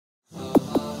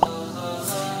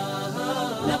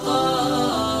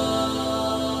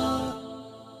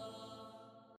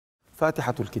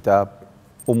فاتحة الكتاب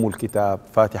أم الكتاب،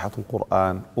 فاتحة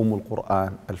القرآن أم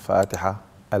القرآن، الفاتحة،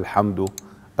 الحمد،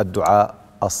 الدعاء،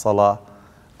 الصلاة،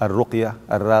 الرقية،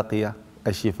 الراقية،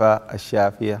 الشفاء،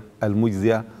 الشافية،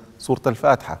 المجزية. سورة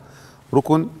الفاتحة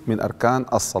ركن من أركان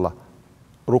الصلاة،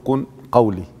 ركن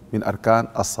قولي من أركان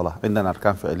الصلاة. عندنا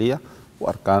أركان فعلية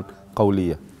وأركان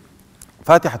قولية.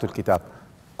 فاتحة الكتاب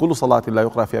كل صلاة لا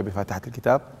يقرأ فيها بفاتحة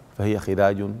الكتاب فهي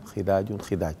خداج خداج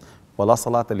خداج، ولا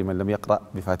صلاة لمن لم يقرأ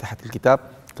بفاتحة الكتاب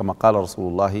كما قال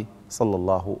رسول الله صلى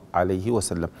الله عليه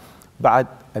وسلم. بعد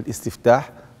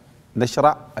الاستفتاح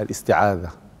نشرع الاستعاذة،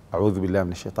 أعوذ بالله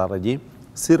من الشيطان الرجيم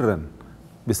سرا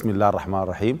بسم الله الرحمن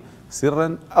الرحيم،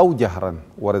 سرا أو جهرا.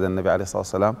 ورد النبي عليه الصلاة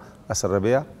والسلام أسر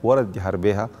بها، ورد جهر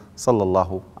بها صلى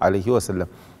الله عليه وسلم.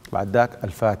 بعد ذاك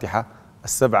الفاتحة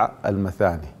السبع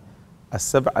المثاني،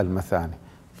 السبع المثاني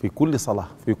في كل صلاة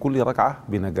في كل ركعة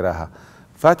بنقراها.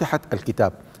 فاتحة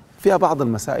الكتاب فيها بعض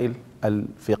المسائل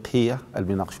الفقهية اللي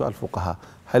بيناقشوها الفقهاء،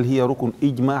 هل هي ركن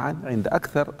إجماعا؟ عند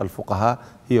أكثر الفقهاء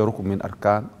هي ركن من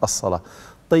أركان الصلاة.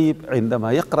 طيب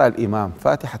عندما يقرأ الإمام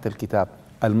فاتحة الكتاب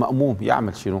المأموم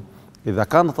يعمل شنو؟ إذا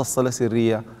كانت الصلاة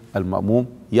سرية المأموم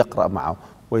يقرأ معه،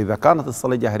 وإذا كانت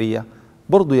الصلاة جهرية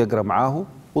برضو يقرأ معه،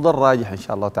 وده الراجح إن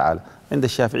شاء الله تعالى. عند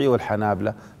الشافعية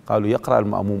والحنابلة قالوا يقرأ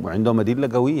المأموم، وعندهم أدلة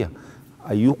قوية.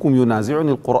 أيكم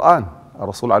ينازعني القرآن؟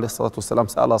 الرسول عليه الصلاة والسلام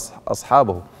سأل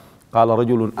أصحابه قال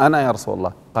رجل أنا يا رسول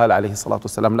الله، قال عليه الصلاة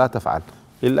والسلام لا تفعل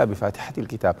إلا بفاتحة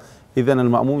الكتاب. إذن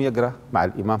المأموم يقرأ مع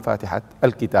الإمام فاتحة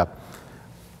الكتاب،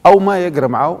 أو ما يقرأ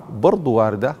معه برضو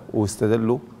واردة،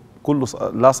 واستدلوا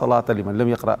لا صلاة لمن لم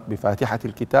يقرأ بفاتحة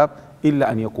الكتاب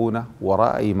إلا أن يكون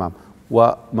وراء إمام،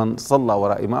 ومن صلى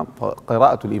وراء إمام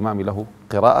فقراءة الإمام له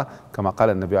قراءة كما قال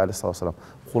النبي عليه الصلاة والسلام.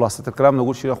 خلاصة الكلام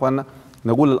نقول شنو يا أخواننا؟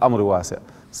 نقول الأمر واسع،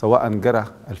 سواء قرأ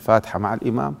الفاتحة مع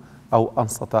الإمام أو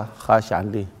أنصت خاشعا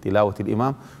لتلاوة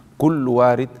الإمام كل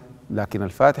وارد، لكن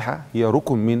الفاتحة هي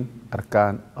ركن من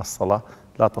أركان الصلاة،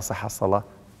 لا تصح الصلاة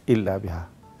إلا بها.